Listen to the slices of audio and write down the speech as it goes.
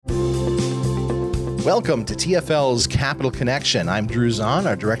Welcome to TFL's Capital Connection. I'm Drew Zahn,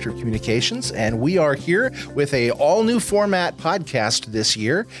 our Director of Communications, and we are here with a all-new format podcast this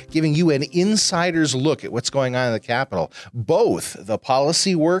year, giving you an insider's look at what's going on in the Capitol, both the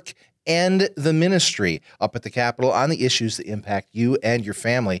policy work and the ministry up at the Capitol on the issues that impact you and your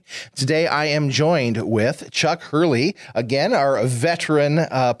family. Today, I am joined with Chuck Hurley, again, our veteran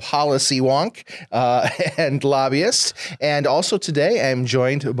policy wonk and lobbyist. And also today, I'm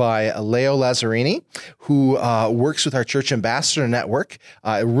joined by Leo Lazarini, who works with our Church Ambassador Network.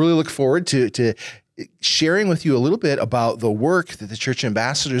 I really look forward to sharing with you a little bit about the work that the church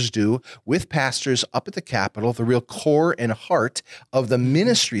ambassadors do with pastors up at the Capitol, the real core and heart of the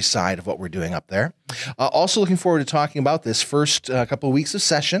ministry side of what we're doing up there. Also looking forward to talking about this first couple of weeks of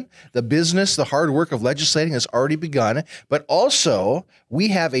session. The business, the hard work of legislating has already begun, but also we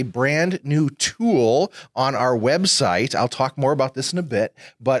have a brand new tool on our website. I'll talk more about this in a bit,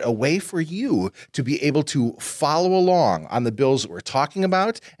 but a way for you to be able to follow along on the bills that we're talking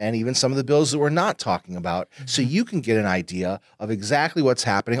about and even some of the bills that we're not talking about, so you can get an idea of exactly what's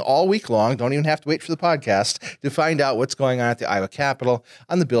happening all week long. Don't even have to wait for the podcast to find out what's going on at the Iowa Capitol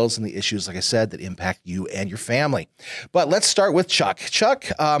on the bills and the issues, like I said, that impact you and your family. But let's start with Chuck. Chuck,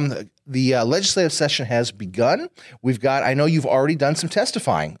 the legislative session has begun. I know you've already done some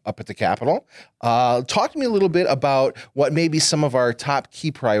testifying up at the Capitol. Talk to me a little bit about what may be some of our top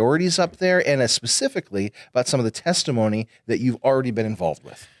key priorities up there, and specifically about some of the testimony that you've already been involved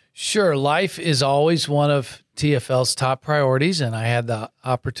with. Sure. Life is always one of TFL's top priorities, and I had the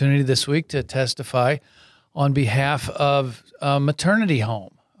opportunity this week to testify on behalf of a maternity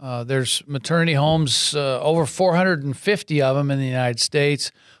home. There's maternity homes, over 450 of them in the United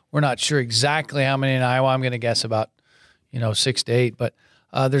States. We're not sure exactly how many in Iowa. I'm going to guess about, 6 to 8. But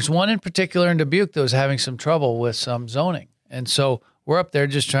there's one in particular in Dubuque that was having some trouble with some zoning. And so we're up there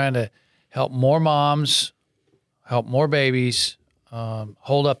just trying to help more moms, help more babies,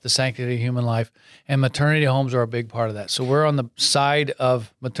 hold up the sanctity of human life, and maternity homes are a big part of that. So we're on the side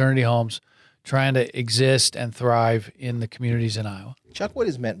of maternity homes trying to exist and thrive in the communities in Iowa. Chuck, what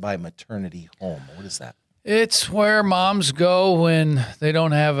is meant by maternity home? What is that? It's where moms go when they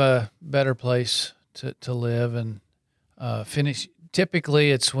don't have a better place to live and finish.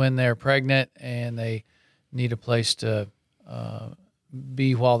 Typically, it's when they're pregnant and they need a place to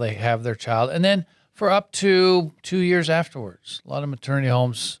be while they have their child. And then for up to 2 years afterwards. A lot of maternity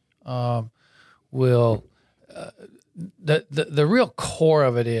homes will, the real core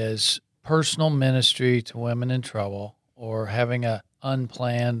of it is personal ministry to women in trouble or having a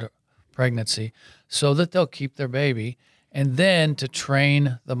unplanned pregnancy so that they'll keep their baby, and then to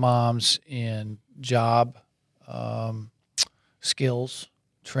train the moms in job skills,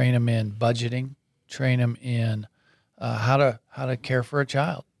 train them in budgeting, train them in how to care for a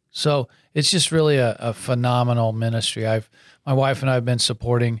child. So it's just really a phenomenal ministry. My wife and I have been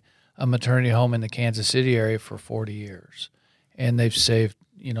supporting a maternity home in the Kansas City area for 40 years, and they've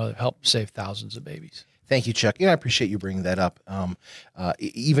helped save thousands of babies. Thank you, Chuck. I appreciate you bringing that up,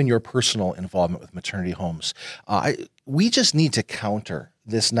 even your personal involvement with maternity homes. We just need to counter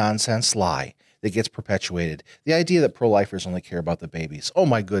this nonsense lie that gets perpetuated, the idea that pro-lifers only care about the babies. Oh,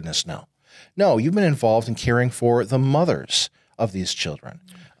 my goodness, no. No, you've been involved in caring for the mothers of these children.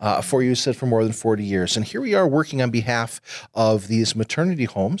 You said for more than 40 years. And here we are working on behalf of these maternity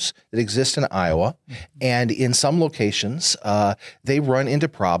homes that exist in Iowa. And in some locations, they run into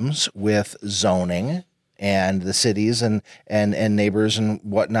problems with zoning, and the cities and neighbors and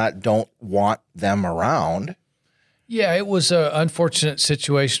whatnot don't want them around. Yeah, it was an unfortunate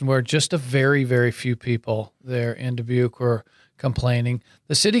situation where just a very, very few people there in Dubuque were complaining.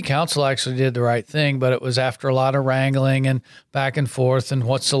 The city council actually did the right thing, but it was after a lot of wrangling and back and forth and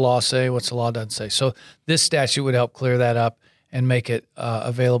what's the law say, what's the law doesn't say. So this statute would help clear that up and make it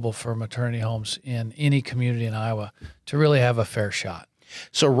available for maternity homes in any community in Iowa to really have a fair shot.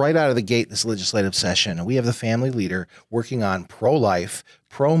 So right out of the gate, this legislative session, we have the family leader working on pro-life,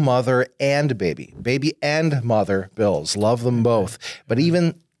 pro-mother, and baby and mother bills. Love them both. But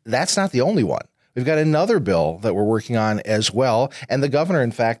even that's not the only one. We've got another bill that we're working on as well. And the governor,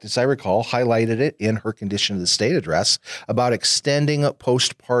 in fact, as I recall, highlighted it in her condition of the state address about extending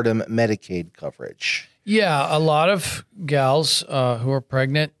postpartum Medicaid coverage. Yeah, a lot of gals who are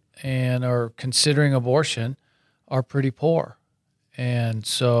pregnant and are considering abortion are pretty poor. And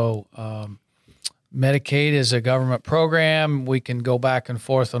so Medicaid is a government program. We can go back and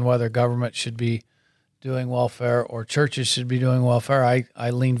forth on whether government should be doing welfare or churches should be doing welfare. I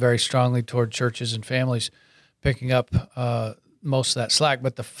lean very strongly toward churches and families picking up most of that slack.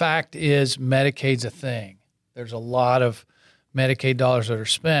 But the fact is Medicaid's a thing. There's a lot of Medicaid dollars that are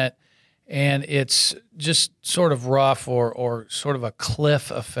spent. And it's just sort of rough or sort of a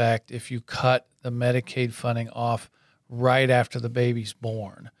cliff effect if you cut the Medicaid funding off right after the baby's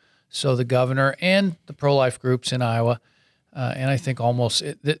born. So the governor and the pro-life groups in Iowa, and I think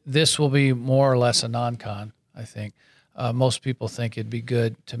this will be more or less a non-con, I think. Most people think it'd be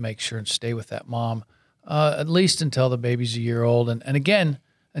good to make sure and stay with that mom at least until the baby's a year old. And again,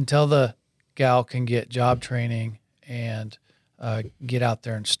 until the gal can get job training and get out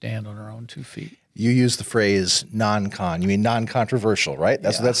there and stand on her own 2 feet. You use the phrase non-con. You mean non-controversial, right?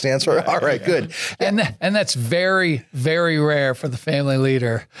 That's what that stands for? All right, good. And that's very, very rare for the family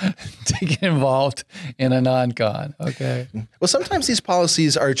leader to get involved in a non-con, okay? Well, sometimes these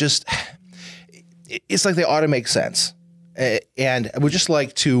policies are just, it's like they ought to make sense. And I would just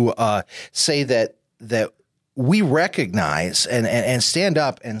like to say that we recognize and stand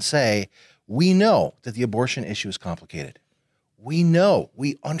up and say, we know that the abortion issue is complicated.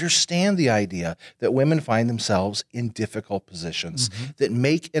 We understand the idea that women find themselves in difficult positions that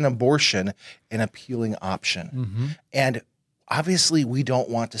make an abortion an appealing option. And obviously, we don't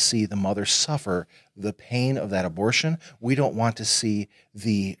want to see the mother suffer the pain of that abortion. We don't want to see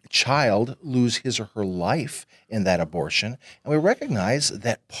the child lose his or her life in that abortion. And we recognize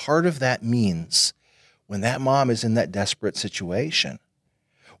that part of that means when that mom is in that desperate situation,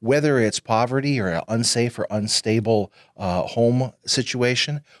 whether it's poverty or an unsafe or unstable home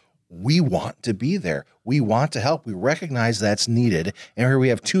situation, we want to be there. We want to help. We recognize that's needed. And here we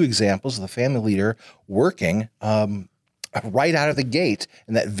have 2 examples of the family leader working right out of the gate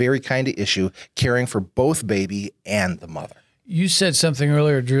in that very kind of issue, caring for both baby and the mother. You said something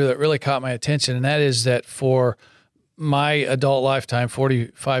earlier, Drew, that really caught my attention, and that is that for my adult lifetime,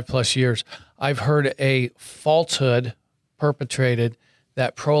 45 plus years, I've heard a falsehood perpetrated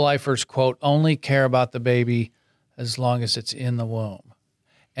that pro-lifers, quote, only care about the baby as long as it's in the womb.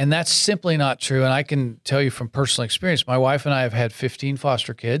 And that's simply not true. And I can tell you from personal experience, my wife and I have had 15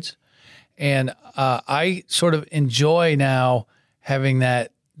 foster kids. And I sort of enjoy now having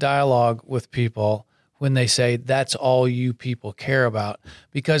that dialogue with people when they say that's all you people care about.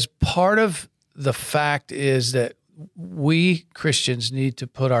 Because part of the fact is that we Christians need to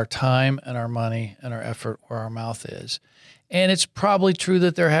put our time and our money and our effort where our mouth is. And it's probably true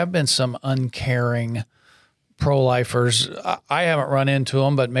that there have been some uncaring pro-lifers. I haven't run into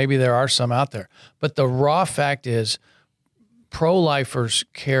them, but maybe there are some out there. But the raw fact is pro-lifers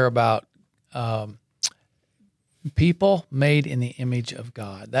care about people made in the image of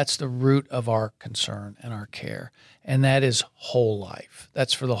God. That's the root of our concern and our care. And that is whole life.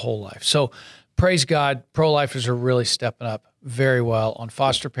 That's for the whole life. So praise God, pro-lifers are really stepping up very well on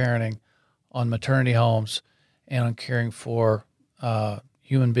foster parenting, on maternity homes, and on caring for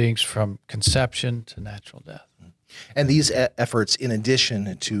human beings from conception to natural death. And these efforts, in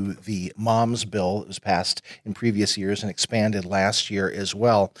addition to the Mom's Bill that was passed in previous years and expanded last year as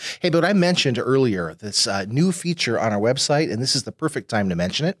well. Hey, but I mentioned earlier this new feature on our website, and this is the perfect time to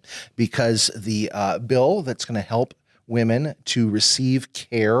mention it because the bill that's going to help women to receive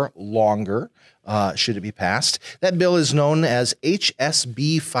care longer, should it be passed. That bill is known as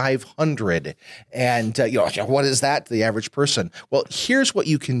HSB 500. And what is that to the average person? Well, here's what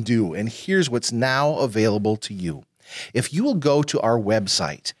you can do, and here's what's now available to you. If you will go to our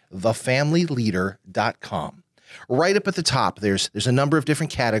website, thefamilyleader.com, right up at the top, there's a number of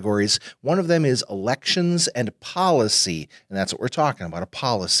different categories. One of them is elections and policy, and that's what we're talking about, a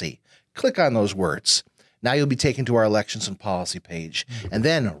policy. Click on those words. Now you'll be taken to our elections and policy page. And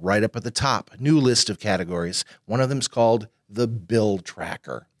then right up at the top, new list of categories. One of them is called the Bill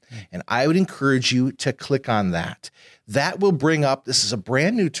Tracker. And I would encourage you to click on that. That will bring up, this is a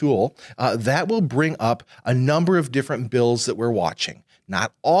brand new tool, that will bring up a number of different bills that we're watching.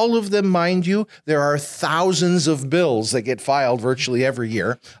 Not all of them, mind you. There are thousands of bills that get filed virtually every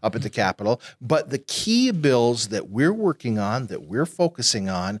year up at the Capitol. But the key bills that we're working on, that we're focusing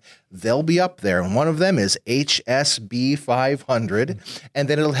on, they'll be up there. And one of them is HSB 500. And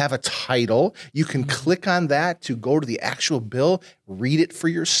then it'll have a title. You can click on that to go to the actual bill, read it for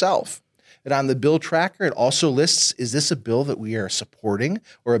yourself. And on the bill tracker, it also lists, is this a bill that we are supporting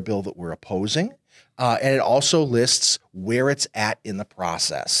or a bill that we're opposing? And it also lists where it's at in the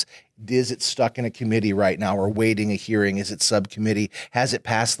process. Is it stuck in a committee right now or waiting a hearing? Is it subcommittee? Has it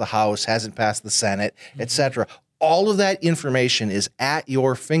passed the House? Has it passed the Senate, etc.? All of that information is at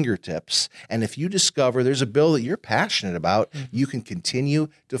your fingertips. And if you discover there's a bill that you're passionate about, you can continue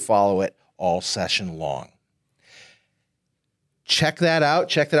to follow it all session long. check that out.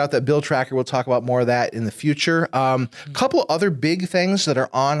 Check that out, that bill tracker. We'll talk about more of that in the future. A couple other big things that are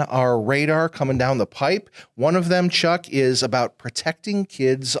on our radar coming down the pipe. One of them, Chuck, is about protecting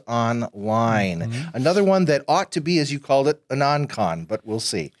kids online. Another one that ought to be, as you called it, a non-con, but we'll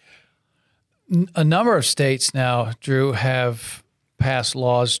see. A number of states now, Drew, have passed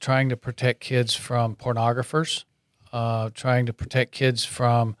laws trying to protect kids from pornographers, trying to protect kids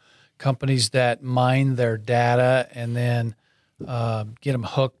from companies that mine their data and then get them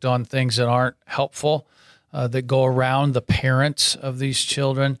hooked on things that aren't helpful, that go around the parents of these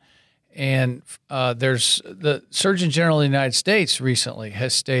children. And there's the Surgeon General of the United States recently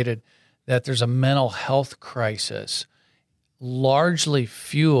has stated that there's a mental health crisis largely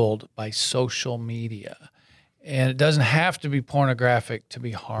fueled by social media. And it doesn't have to be pornographic to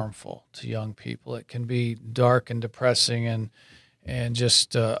be harmful to young people. It can be dark and depressing and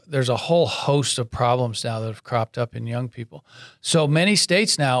just there's a whole host of problems now that have cropped up in young people. So many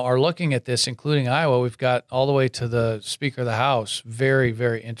states now are looking at this, including Iowa. We've got all the way to the Speaker of the House very,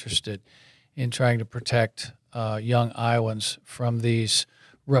 very interested in trying to protect young Iowans from these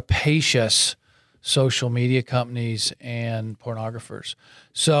rapacious social media companies and pornographers.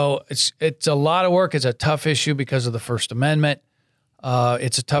 So it's a lot of work. It's a tough issue because of the First Amendment.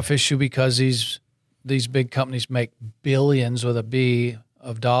 It's a tough issue because these big companies make billions with a B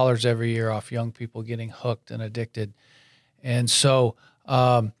of dollars every year off young people getting hooked and addicted. And so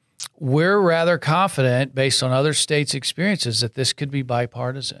we're rather confident, based on other states' experiences, that this could be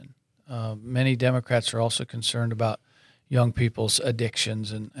bipartisan. Many Democrats are also concerned about young people's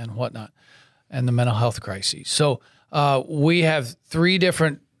addictions and whatnot, and the mental health crises. So we have 3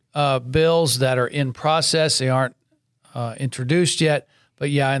 different bills that are in process. They aren't introduced yet, but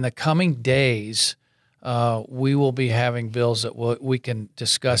yeah, in the coming days, we will be having bills that we can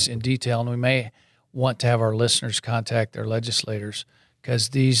discuss in detail, and we may want to have our listeners contact their legislators because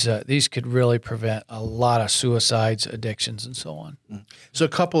these could really prevent a lot of suicides, addictions, and so on. So a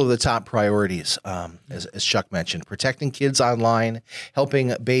couple of the top priorities, as Chuck mentioned, protecting kids online,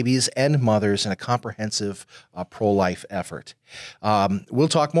 helping babies and mothers in a comprehensive pro-life effort. We'll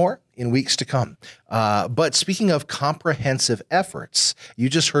talk more in weeks to come. But speaking of comprehensive efforts, you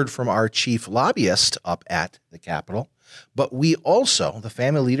just heard from our chief lobbyist up at the Capitol. But we also, the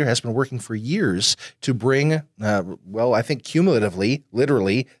family leader has been working for years to bring, I think cumulatively,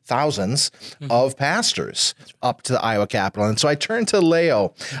 literally thousands of pastors up to the Iowa Capitol. And so I turned to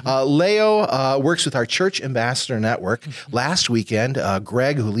Leo. Leo works with our Church Ambassador Network. Last weekend,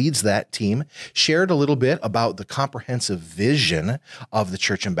 Greg, who leads that team, shared a little bit about the comprehensive vision of the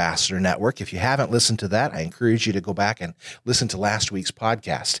Church Ambassador Network. If you haven't listened to that, I encourage you to go back and listen to last week's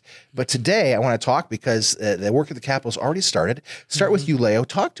podcast. But today I want to talk because the work at the Capitol has already started. Start with you, Leo.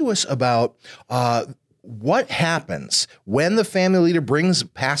 Talk to us about what happens when the family leader brings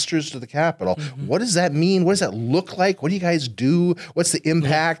pastors to the Capitol. What does that mean? What does that look like? What do you guys do? What's the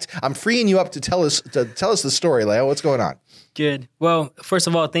impact? I'm freeing you up to tell us the story, Leo. What's going on? Good. Well, first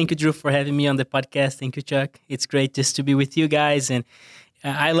of all, thank you, Drew, for having me on the podcast. Thank you, Chuck. It's great just to be with you guys. And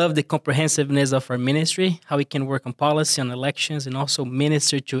I love the comprehensiveness of our ministry, how we can work on policy, on elections, and also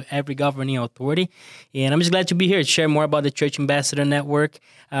minister to every governing authority. And I'm just glad to be here to share more about the Church Ambassador Network.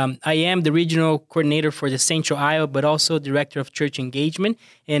 I am the regional coordinator for the Central Iowa, but also director of church engagement.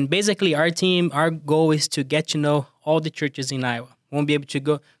 And basically, our goal is to get to know all the churches in Iowa. We won't be able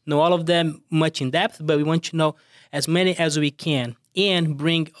to know all of them much in depth, but we want to know as many as we can and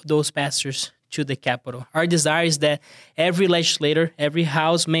bring those pastors to the Capitol. Our desire is that every legislator, every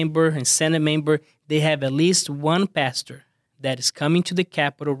House member and Senate member, they have at least one pastor that is coming to the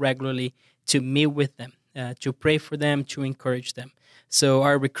Capitol regularly to meet with them, to pray for them, to encourage them. So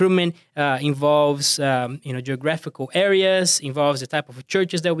our recruitment involves, geographical areas, involves the type of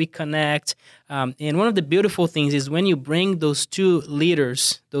churches that we connect. And one of the beautiful things is when you bring those 2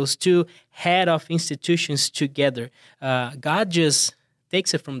 leaders, those 2 head of institutions together, God just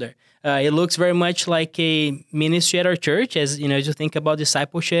takes it from there. It looks very much like a ministry at our church, as you think about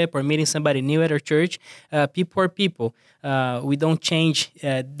discipleship or meeting somebody new at our church. People are people. We don't change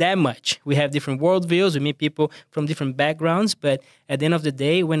that much. We have different worldviews. We meet people from different backgrounds. But at the end of the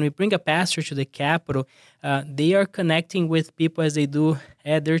day, when we bring a pastor to the Capitol, they are connecting with people as they do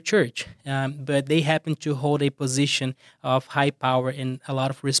at their church. But they happen to hold a position of high power and a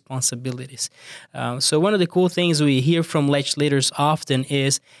lot of responsibilities. So one of the cool things we hear from legislators often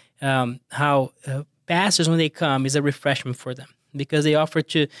is how pastors, when they come, is a refreshment for them because they offer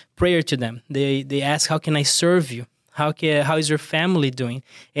prayer to them. They ask, how can I serve you? How is your family doing?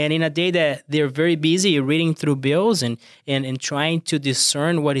 And in a day that they're very busy reading through bills and trying to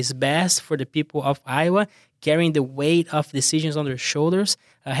discern what is best for the people of Iowa, carrying the weight of decisions on their shoulders,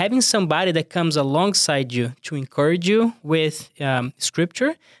 having somebody that comes alongside you to encourage you with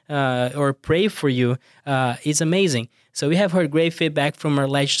scripture or pray for you is amazing. So we have heard great feedback from our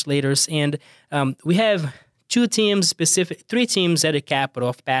legislators, and we have three teams at the Capitol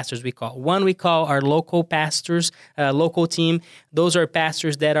of pastors we call. One we call our local pastors, local team. Those are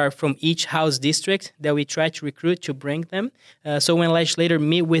pastors that are from each house district that we try to recruit to bring them. So when legislators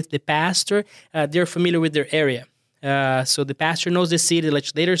meet with the pastor, they're familiar with their area. So the pastor knows the city, the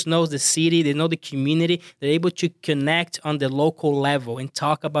legislators knows the city, they know the community. They're able to connect on the local level and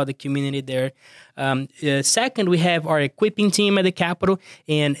talk about the community there. Second, we have our equipping team at the Capitol,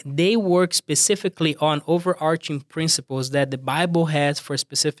 and they work specifically on overarching principles that the Bible has for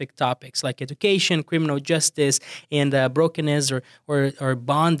specific topics like education, criminal justice, and brokenness or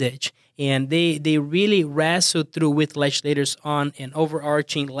bondage. And they really wrestle through with legislators on an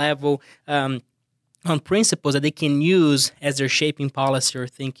overarching level on principles that they can use as they're shaping policy or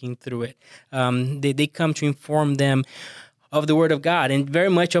thinking through it. They come to inform them of the Word of God and very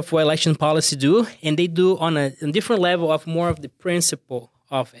much of what election policy do, and they do on a different level of more of the principle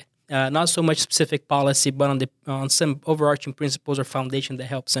of it. Not so much specific policy, but on some overarching principles or foundation that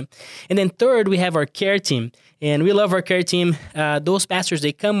helps them. And then third, we have our care team. And we love our care team. Those pastors,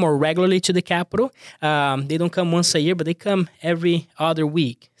 they come more regularly to the Capitol. They don't come once a year, but they come every other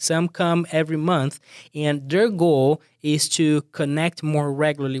week. Some come every month. And their goal is to connect more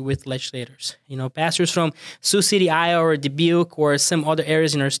regularly with legislators. You know, pastors from Sioux City, Iowa, or Dubuque, or some other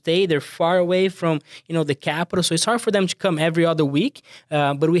areas in our state, they're far away from, the Capitol. So it's hard for them to come every other week.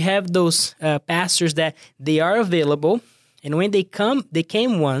 But we have those pastors that they are available. And when they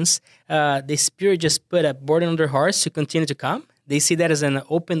came once, the Spirit just put a burden on their hearts to continue to come. They see that as an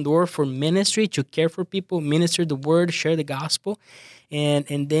open door for ministry, to care for people, minister the word, share the gospel.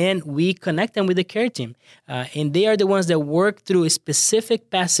 And then we connect them with the care team. And they are the ones that work through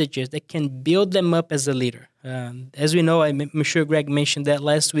specific passages that can build them up as a leader. As we know, I'm sure Greg mentioned that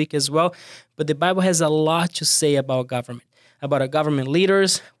last week as well, but the Bible has a lot to say about government. About our government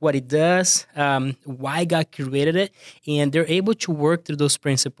leaders, what it does, why God created it, and they're able to work through those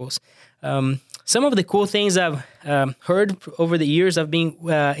principles. Some of the cool things I've heard over the years, I've been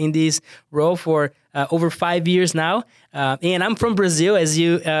in this role for over 5 years now, and I'm from Brazil, as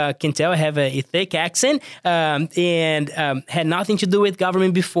you can tell. I have a thick accent, and had nothing to do with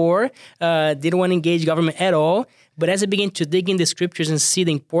government before, didn't want to engage government at all. But as I began to dig in the scriptures and see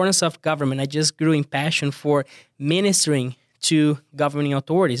the importance of government, I just grew in passion for ministering to governing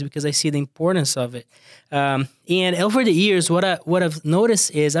authorities because I see the importance of it. And over the years, what I've noticed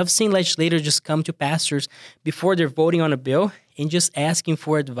is I've seen legislators just come to pastors before they're voting on a bill and just asking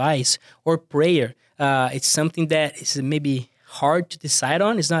for advice or prayer. It's something that is maybe hard to decide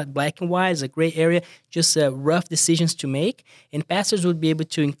on. It's not black and white. It's a gray area, just rough decisions to make. And pastors would be able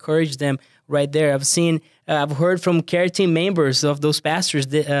to encourage them right there. I've heard from care team members of those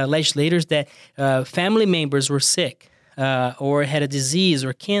pastors, legislators, that family members were sick. Or had a disease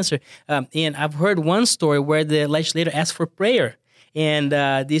or cancer. And I've heard one story where the legislator asked for prayer. And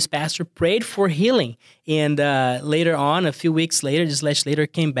this pastor prayed for healing. And later on, a few weeks later, this legislator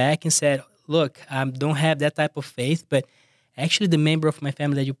came back and said, look, I don't have that type of faith, but actually the member of my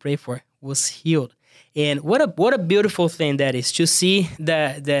family that you prayed for was healed. And what a beautiful thing that is, to see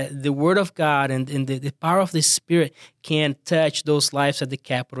that the Word of God and the power of the Spirit can touch those lives at the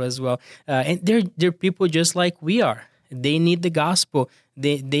Capitol as well. And they're people just like we are. They need the gospel.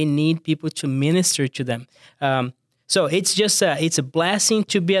 They need people to minister to them. So it's just it's a blessing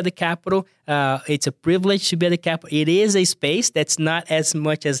to be at the Capitol. It's a privilege to be at the Capitol. It is a space that's not as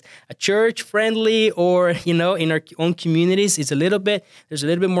much as a church friendly, or in our own communities. There's a little bit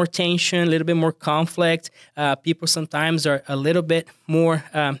more tension, a little bit more conflict. People sometimes are a little bit more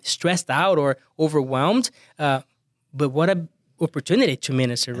stressed out or overwhelmed. But what a opportunity to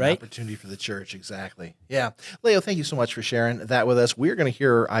minister, right? An opportunity for the church, exactly. Yeah. Leo, thank you so much for sharing that with us. We're going to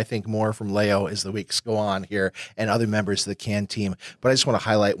hear, I think, more from Leo as the weeks go on here and other members of the CAN team. But I just want to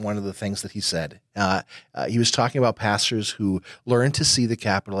highlight one of the things that he said. He was talking about pastors who learn to see the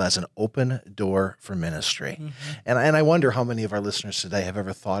Capitol as an open door for ministry. Mm-hmm. And I wonder how many of our listeners today have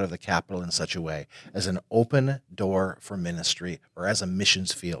ever thought of the Capitol in such a way, as an open door for ministry or as a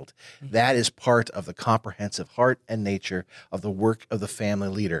missions field. Mm-hmm. That is part of the comprehensive heart and nature of the work of the family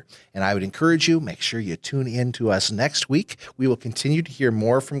leader. And I would encourage you, make sure you tune in to us next week. We will continue to hear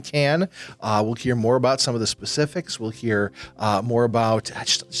more from CAN. We'll hear more about some of the specifics. We'll hear more about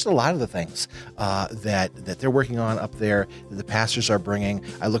just a lot of the things that they're working on up there, that the pastors are bringing.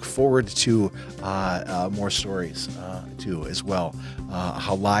 I look forward to more stories too as well,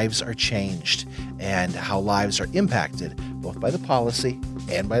 how lives are changed and how lives are impacted both by the policy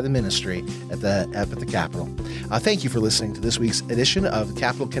and by the ministry at the Capitol. Thank you for listening to this week's edition of the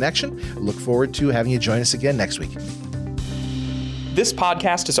Capitol Connection. I look forward to having you join us again next week. This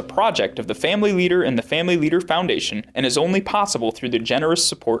podcast is a project of the Family Leader and the Family Leader Foundation and is only possible through the generous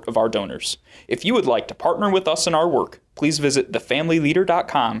support of our donors. If you would like to partner with us in our work, please visit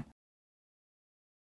thefamilyleader.com